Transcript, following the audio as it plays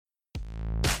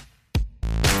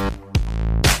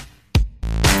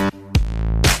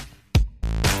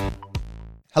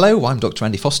Hello, I'm Dr.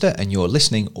 Andy Foster, and you're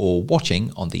listening or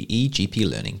watching on the eGP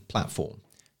Learning platform.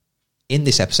 In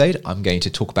this episode, I'm going to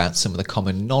talk about some of the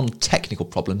common non-technical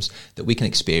problems that we can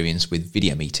experience with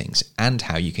video meetings and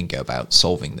how you can go about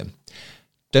solving them.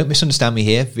 Don't misunderstand me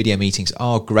here. Video meetings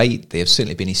are great. They have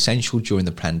certainly been essential during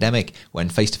the pandemic when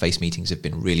face-to-face meetings have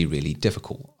been really, really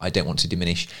difficult. I don't want to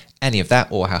diminish any of that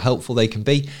or how helpful they can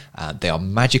be. They are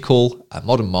magical, a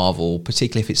modern marvel,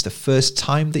 particularly if it's the first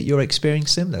time that you're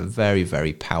experiencing them. They're very,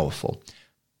 very powerful.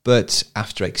 But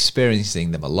after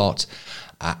experiencing them a lot,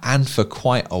 and for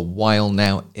quite a while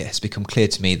now, it has become clear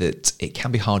to me that it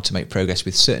can be hard to make progress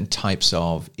with certain types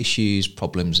of issues,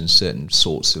 problems, and certain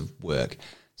sorts of work.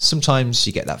 Sometimes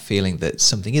you get that feeling that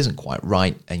something isn't quite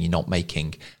right and you're not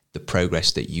making the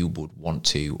progress that you would want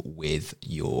to with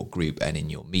your group and in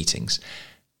your meetings.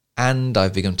 And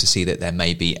I've begun to see that there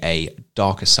may be a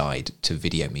darker side to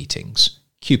video meetings.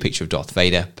 Cue picture of Darth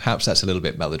Vader. Perhaps that's a little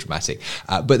bit melodramatic,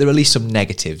 but there are at least some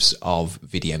negatives of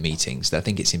video meetings that I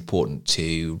think it's important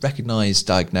to recognise,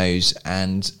 diagnose,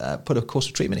 and put a course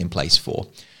of treatment in place for.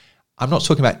 I'm not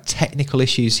talking about technical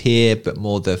issues here, but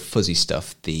more the fuzzy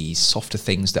stuff, the softer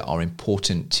things that are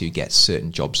important to get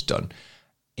certain jobs done.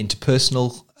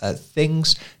 Interpersonal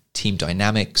things, team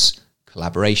dynamics,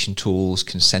 collaboration tools,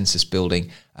 consensus building,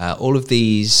 all of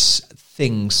these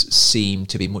things seem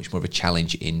to be much more of a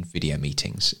challenge in video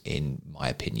meetings, in my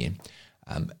opinion.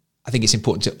 I think it's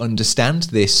important to understand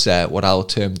this, what I'll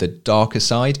term the darker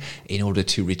side, in order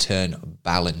to return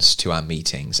balance to our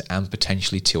meetings and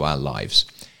potentially to our lives.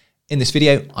 In this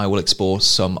video, I will explore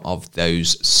some of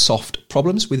those soft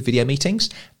problems with video meetings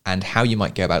and how you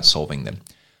might go about solving them.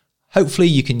 Hopefully,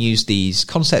 you can use these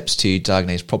concepts to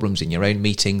diagnose problems in your own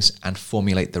meetings and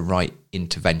formulate the right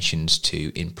interventions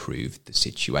to improve the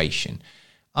situation.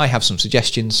 I have some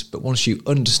suggestions, but once you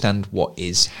understand what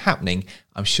is happening,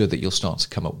 I'm sure that you'll start to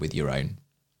come up with your own.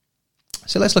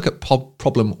 So let's look at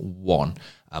problem one.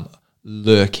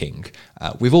 Lurking.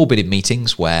 We've all been in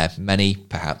meetings where many,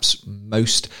 perhaps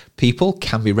most people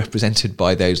can be represented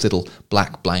by those little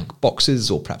black blank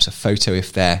boxes, or perhaps a photo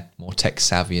if they're more tech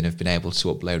savvy and have been able to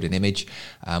upload an image.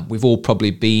 We've all probably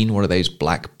been one of those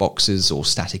black boxes or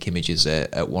static images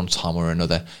at one time or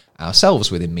another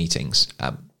ourselves within meetings.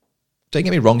 Don't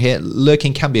get me wrong here,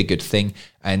 lurking can be a good thing,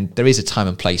 and there is a time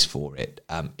and place for it.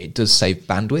 It does save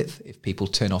bandwidth if people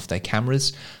turn off their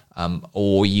cameras.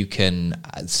 Or you can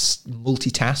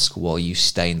multitask while you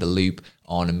stay in the loop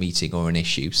on a meeting or an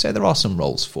issue. So there are some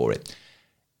roles for it.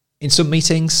 In some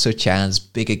meetings, such as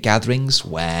bigger gatherings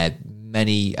where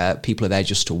many people are there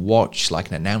just to watch, like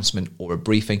an announcement or a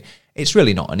briefing, it's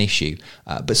really not an issue.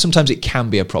 But sometimes it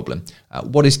can be a problem.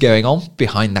 What is going on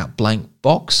behind that blank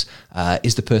box?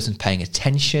 Is the person paying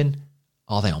attention?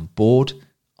 Are they on board?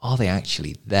 Are they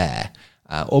actually there?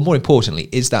 Or more importantly,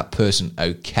 is that person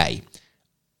okay?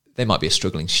 They might be a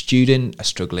struggling student, a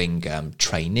struggling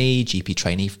trainee, GP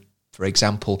trainee, for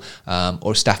example,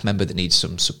 or a staff member that needs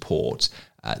some support.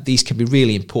 These can be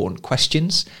really important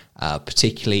questions,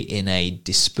 particularly in a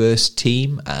dispersed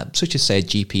team, such as, say, a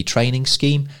GP training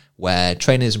scheme, where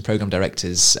trainers and program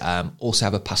directors also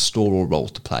have a pastoral role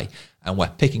to play. And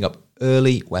where picking up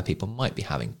early, where people might be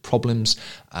having problems,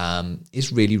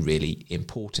 is really, really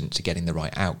important to getting the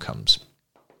right outcomes.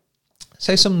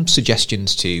 So some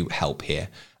suggestions to help here.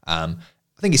 I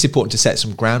think it's important to set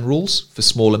some ground rules for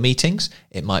smaller meetings.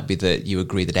 It might be that you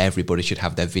agree that everybody should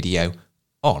have their video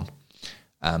on.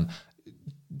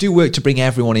 Do work to bring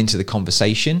everyone into the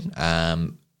conversation.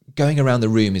 Going around the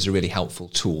room is a really helpful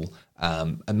tool,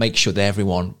 and make sure that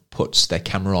everyone puts their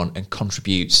camera on and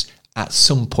contributes at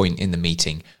some point in the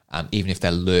meeting, even if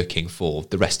they're lurking for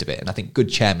the rest of it. And I think good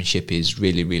chairmanship is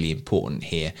really, really important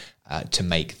here to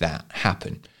make that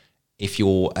happen. If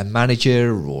you're a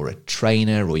manager or a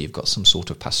trainer, or you've got some sort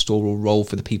of pastoral role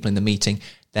for the people in the meeting,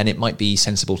 then it might be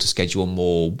sensible to schedule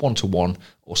more one-to-one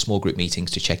or small group meetings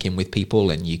to check in with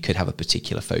people, and you could have a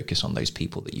particular focus on those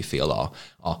people that you feel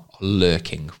are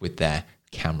lurking with their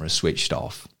camera switched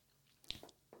off.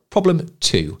 Problem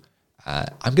two.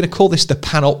 I'm going to call this the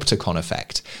panopticon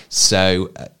effect.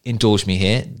 So indulge me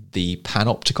here. The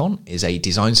panopticon is a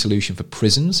design solution for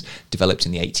prisons developed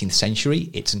in the 18th century.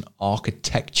 It's an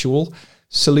architectural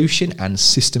solution and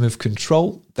system of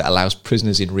control that allows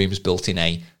prisoners in rooms built in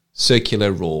a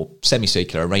circular or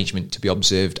semicircular arrangement to be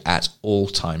observed at all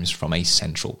times from a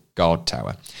central guard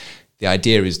tower. The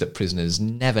idea is that prisoners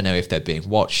never know if they're being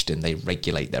watched, and they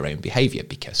regulate their own behaviour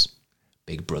because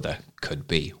Big Brother could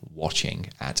be watching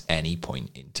at any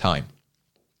point in time.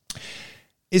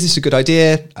 Is this a good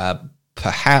idea?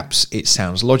 Perhaps. It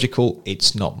sounds logical.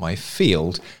 It's not my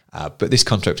field. But this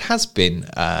concept has been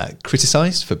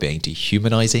criticised for being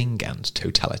dehumanising and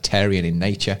totalitarian in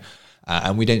nature,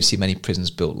 and we don't see many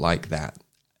prisons built like that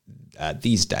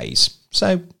these days.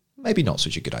 So maybe not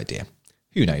such a good idea.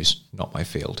 Who knows? Not my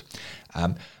field.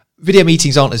 Video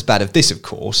meetings aren't as bad as this, of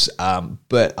course,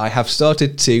 but I have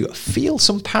started to feel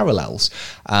some parallels,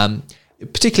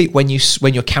 particularly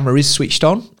when your camera is switched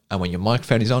on and when your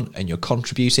microphone is on and you're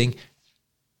contributing.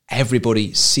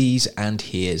 Everybody sees and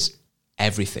hears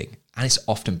everything, and it's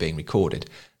often being recorded.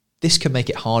 This can make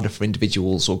it harder for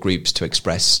individuals or groups to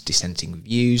express dissenting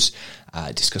views,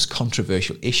 discuss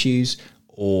controversial issues,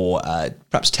 or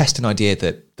perhaps test an idea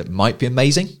that might be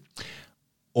amazing,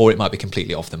 or it might be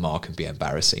completely off the mark and be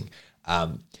embarrassing.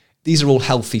 These are all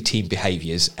healthy team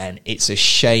behaviours, and it's a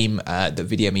shame that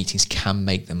video meetings can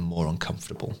make them more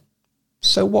uncomfortable.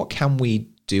 So what can we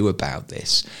do about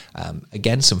this?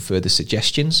 Again, some further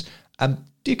suggestions.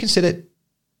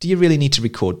 Do you really need to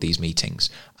record these meetings?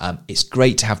 It's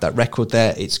great to have that record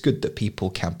there. It's good that people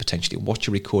can potentially watch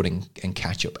a recording and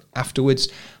catch up afterwards,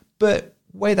 but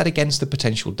weigh that against the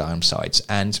potential downsides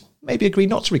and maybe agree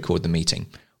not to record the meeting,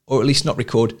 or at least not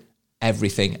record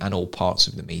everything and all parts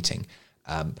of the meeting.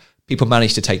 People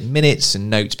managed to take minutes and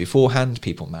notes beforehand.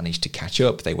 People managed to catch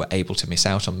up. They were able to miss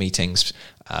out on meetings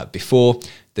before.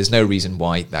 There's no reason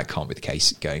why that can't be the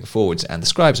case going forwards, and the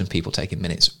scribes and people taking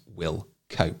minutes will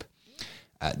cope.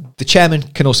 The chairman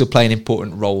can also play an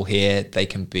important role here. They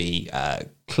can be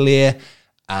clear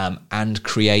and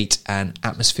create an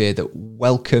atmosphere that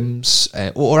welcomes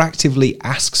or actively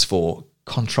asks for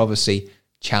controversy,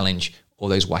 challenge, or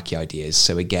those wacky ideas.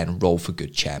 So again, role for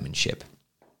good chairmanship.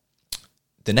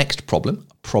 The next problem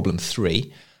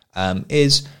 3,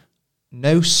 is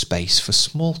no space for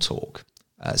small talk.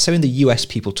 So in the US,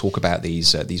 people talk about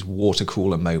these water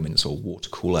cooler moments or water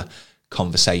cooler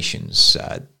conversations.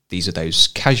 These are those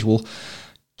casual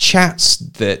chats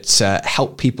that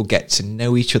help people get to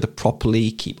know each other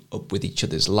properly, keep up with each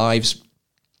other's lives.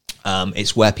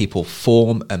 It's where people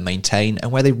form and maintain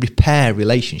and where they repair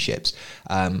relationships.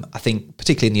 I think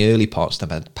particularly in the early parts of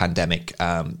the pandemic,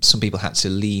 some people had to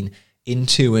lean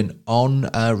into and on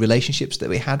relationships that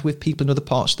they had with people in other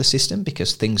parts of the system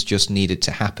because things just needed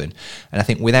to happen. And I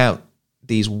think without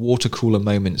these water cooler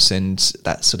moments and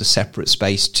that sort of separate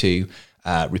space to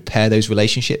repair those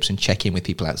relationships and check in with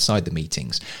people outside the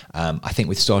meetings, I think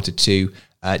we've started to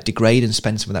degrade and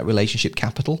spend some of that relationship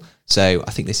capital. So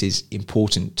I think this is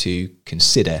important to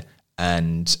consider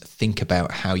and think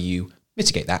about how you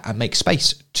mitigate that and make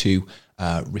space to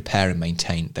repair and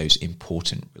maintain those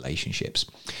important relationships.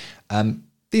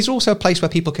 These are also a place where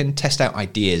people can test out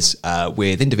ideas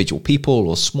with individual people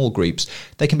or small groups.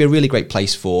 They can be a really great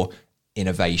place for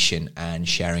innovation and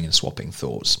sharing and swapping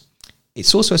thoughts.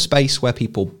 It's also a space where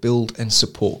people build and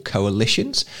support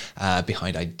coalitions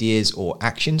behind ideas or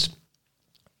actions.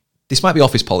 This might be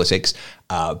office politics,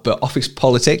 but office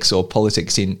politics or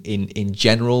politics in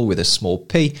general with a small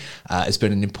p has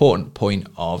been an important point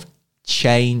of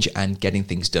change and getting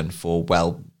things done for,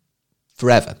 well,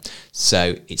 forever.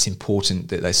 So it's important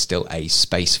that there's still a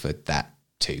space for that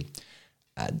too.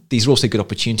 These are also good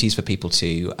opportunities for people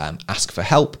to ask for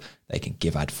help. They can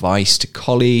give advice to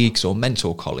colleagues or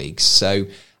mentor colleagues. So,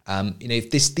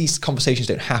 if these conversations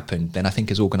don't happen, then I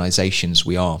think as organisations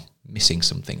we are missing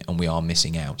something and we are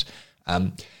missing out.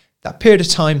 That period of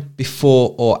time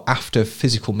before or after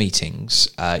physical meetings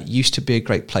used to be a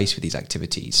great place for these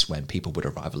activities, when people would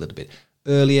arrive a little bit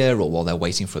earlier or while they're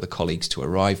waiting for the colleagues to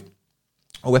arrive,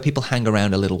 or where people hang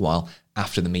around a little while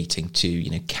after the meeting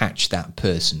to, catch that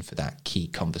person for that key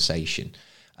conversation.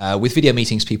 With video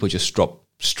meetings, people just drop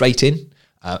straight in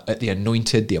at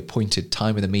the appointed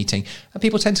time of the meeting, and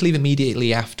people tend to leave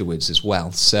immediately afterwards as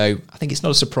well. So I think it's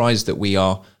not a surprise that we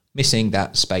are missing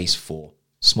that space for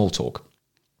small talk.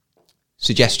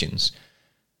 Suggestions.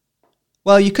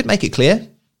 Well, you could make it clear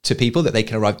to people that they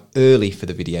can arrive early for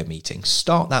the video meeting.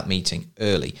 Start that meeting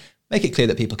early. Make it clear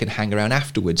that people can hang around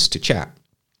afterwards to chat.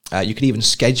 You could even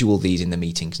schedule these in the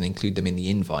meetings and include them in the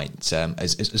invite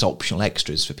as optional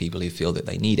extras for people who feel that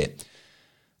they need it.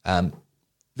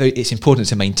 Though it's important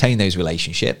to maintain those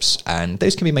relationships, and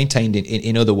those can be maintained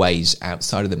in other ways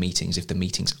outside of the meetings if the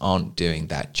meetings aren't doing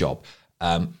that job.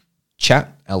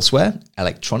 Chat elsewhere,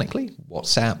 electronically,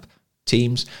 WhatsApp,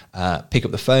 Teams, pick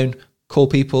up the phone, call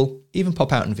people, even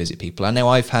pop out and visit people. I know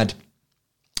I've had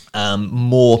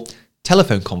more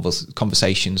telephone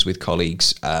conversations with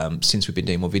colleagues since we've been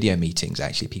doing more video meetings,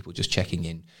 actually, people just checking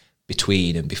in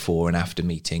between and before and after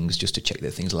meetings just to check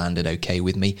that things landed okay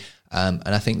with me. And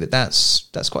I think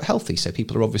that's quite healthy. So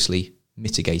people are obviously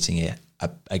mitigating it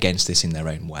against this in their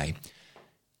own way.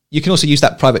 You can also use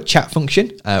that private chat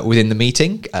function within the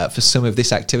meeting for some of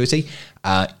this activity.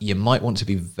 You might want to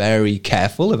be very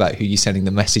careful about who you're sending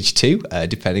the message to,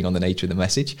 depending on the nature of the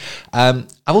message. I've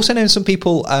also known some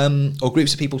people or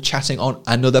groups of people chatting on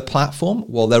another platform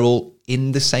while they're all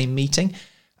in the same meeting.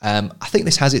 I think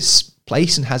this has its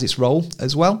place and has its role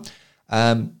as well.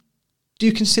 Do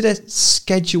you consider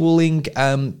scheduling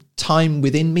time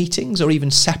within meetings or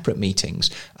even separate meetings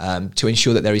to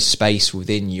ensure that there is space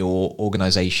within your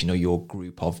organisation or your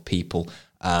group of people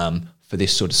for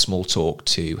this sort of small talk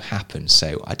to happen?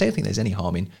 So I don't think there's any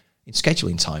harm in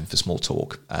scheduling time for small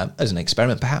talk as an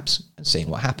experiment perhaps and seeing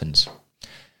what happens.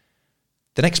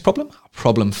 The next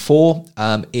problem 4,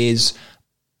 is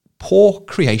poor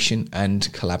creation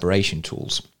and collaboration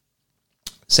tools.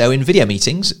 So in video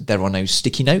meetings, there are no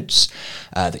sticky notes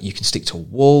that you can stick to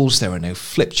walls. There are no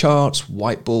flip charts,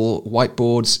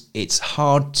 whiteboards. It's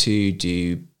hard to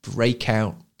do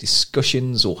breakout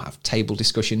discussions or have table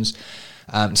discussions.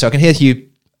 So I can hear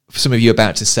some of you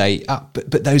about to say,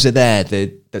 but those are there.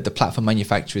 The platform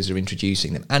manufacturers are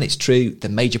introducing them. And it's true, the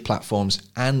major platforms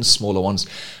and smaller ones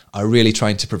are really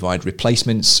trying to provide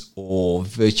replacements or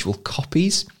virtual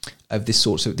copies of these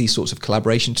sorts of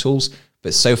collaboration tools.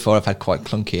 But so far, I've had quite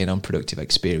clunky and unproductive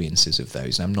experiences of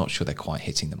those, and I'm not sure they're quite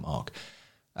hitting the mark.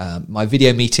 My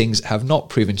video meetings have not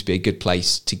proven to be a good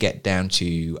place to get down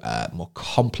to more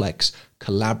complex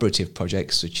collaborative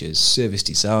projects such as service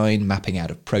design, mapping out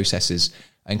of processes,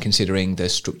 and considering the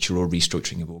structure or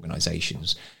restructuring of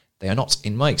organisations. They are not,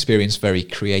 in my experience, very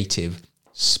creative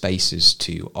spaces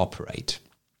to operate.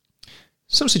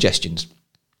 Some suggestions.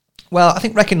 Well, I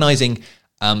think recognising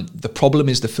the problem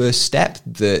is the first step,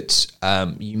 that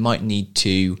you might need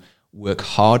to work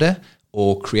harder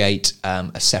or create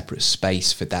a separate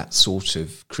space for that sort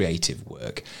of creative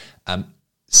work.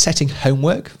 Setting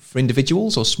homework for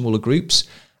individuals or smaller groups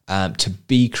to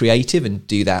be creative and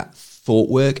do that thought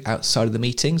work outside of the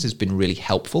meetings has been really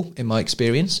helpful in my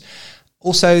experience.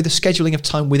 Also, the scheduling of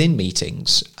time within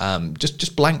meetings,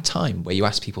 just blank time where you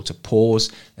ask people to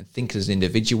pause and think as an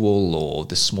individual or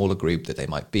the smaller group that they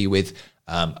might be with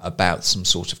about some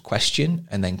sort of question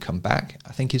and then come back,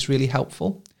 I think is really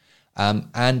helpful.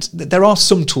 And there are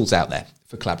some tools out there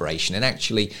for collaboration. And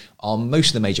actually, on most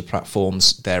of the major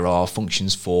platforms, there are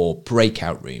functions for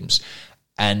breakout rooms.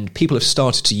 And people have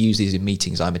started to use these in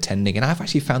meetings I'm attending, and I've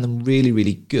actually found them really,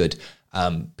 really good.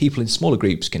 People in smaller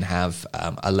groups can have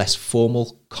a less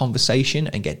formal conversation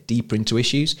and get deeper into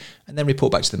issues and then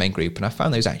report back to the main group. And I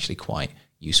found those actually quite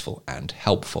useful and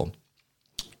helpful.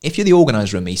 If you're the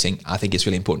organizer of a meeting, I think it's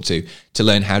really important to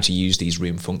learn how to use these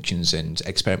room functions and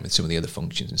experiment with some of the other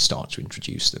functions and start to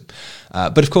introduce them.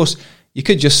 But of course, you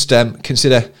could just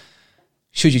consider,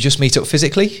 should you just meet up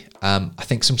physically? I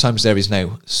think sometimes there is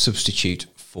no substitute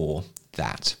for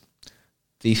that.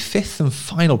 The fifth and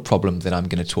final problem that I'm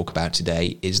going to talk about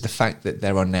today is the fact that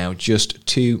there are now just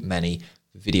too many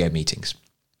video meetings.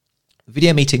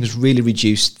 Video meetings really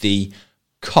reduce the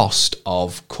cost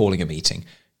of calling a meeting.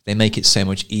 They make it so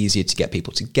much easier to get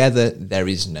people together. There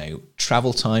is no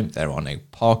travel time. There are no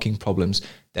parking problems.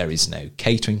 There is no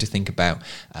catering to think about.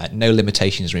 No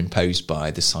limitations are imposed by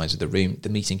the size of the room. The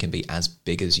meeting can be as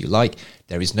big as you like.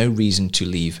 There is no reason to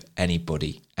leave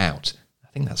anybody out. I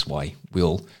think that's why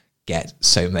we'll get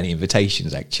so many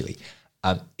invitations, actually.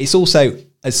 It's also,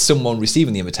 as someone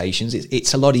receiving the invitations,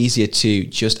 it's a lot easier to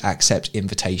just accept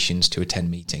invitations to attend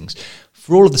meetings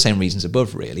for all of the same reasons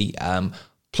above, really.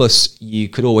 Plus, you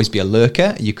could always be a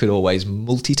lurker. You could always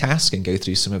multitask and go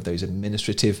through some of those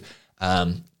administrative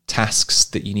tasks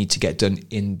that you need to get done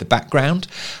in the background.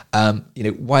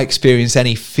 Why experience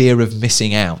any fear of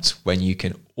missing out when you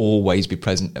can always be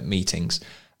present at meetings?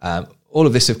 All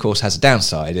of this, of course, has a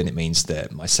downside, and it means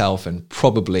that myself and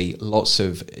probably lots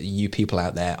of you people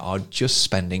out there are just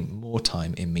spending more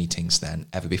time in meetings than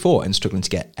ever before and struggling to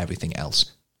get everything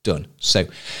else done. So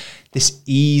this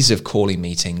ease of calling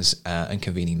meetings and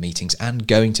convening meetings and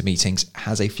going to meetings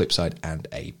has a flip side and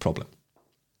a problem.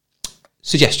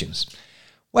 Suggestions.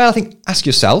 Well, I think ask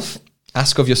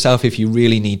of yourself if you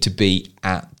really need to be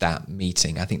at that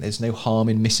meeting. I think there's no harm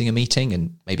in missing a meeting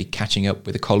and maybe catching up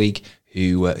with a colleague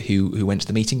who went to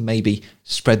the meeting. Maybe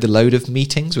spread the load of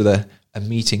meetings with a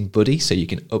meeting buddy so you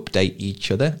can update each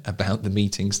other about the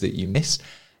meetings that you miss.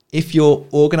 If you're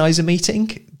organising a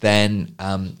meeting, then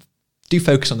do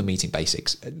focus on the meeting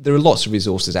basics. There are lots of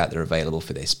resources out there available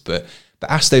for this, but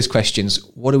ask those questions.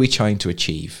 What are we trying to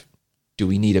achieve? Do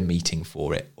we need a meeting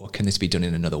for it? Or can this be done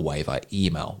in another way via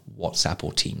email, WhatsApp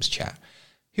or Teams chat?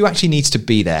 Who actually needs to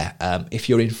be there? If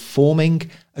you're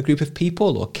informing a group of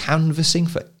people or canvassing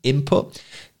for input,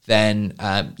 then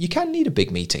you can need a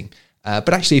big meeting.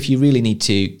 But actually, if you really need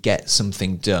to get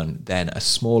something done, then a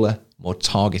smaller, more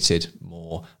targeted,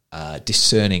 more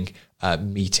discerning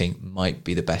meeting might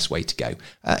be the best way to go.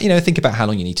 Think about how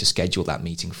long you need to schedule that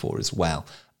meeting for as well.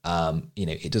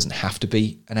 It doesn't have to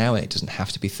be an hour. It doesn't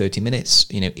have to be 30 minutes.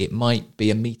 It might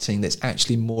be a meeting that's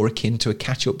actually more akin to a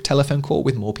catch-up telephone call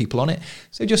with more people on it.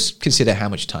 So just consider how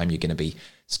much time you're going to be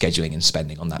scheduling and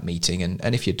spending on that meeting.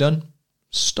 And if you're done,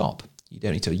 stop. You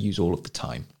don't need to use all of the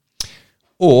time.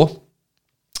 Or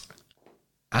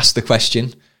ask the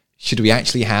question, should we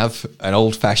actually have an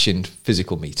old-fashioned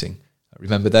physical meeting?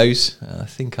 Remember those? I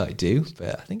think I do,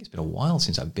 but I think it's been a while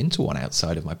since I've been to one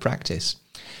outside of my practice.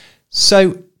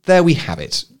 So there we have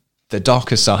it, the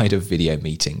darker side of video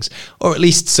meetings, or at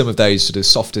least some of those sort of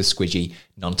softer, squidgy,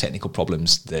 non-technical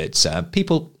problems that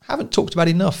people haven't talked about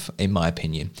enough, in my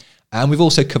opinion. And we've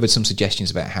also covered some suggestions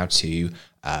about how to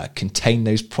contain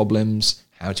those problems,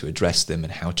 how to address them,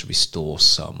 and how to restore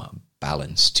some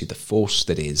balance to the force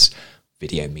that is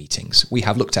video meetings. We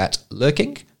have looked at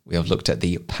lurking, we have looked at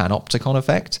the panopticon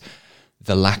effect,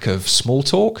 the lack of small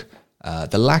talk,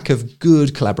 the lack of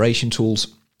good collaboration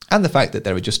tools, and the fact that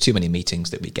there are just too many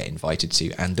meetings that we get invited to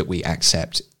and that we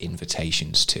accept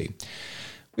invitations to.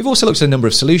 We've also looked at a number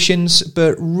of solutions,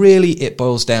 but really it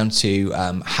boils down to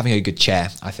having a good chair,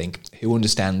 I think, who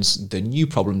understands the new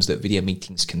problems that video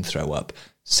meetings can throw up,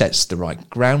 sets the right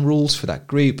ground rules for that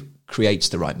group, creates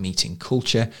the right meeting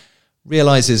culture,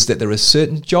 realizes that there are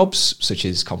certain jobs, such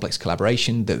as complex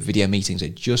collaboration, that video meetings are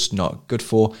just not good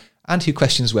for, and who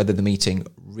questions whether the meeting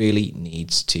really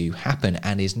needs to happen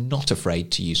and is not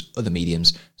afraid to use other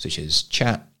mediums such as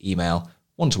chat, email,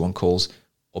 one-to-one calls,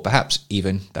 or perhaps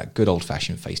even that good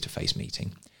old-fashioned face-to-face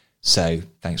meeting. So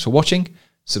thanks for watching.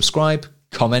 Subscribe,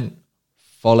 comment,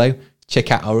 follow.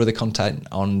 Check out our other content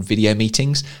on video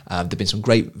meetings. There have been some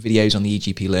great videos on the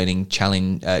EGP Learning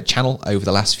channel over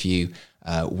the last few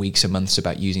weeks and months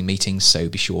about using meetings, so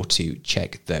be sure to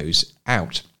check those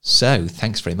out. So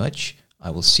thanks very much. I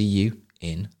will see you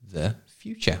in the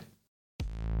future.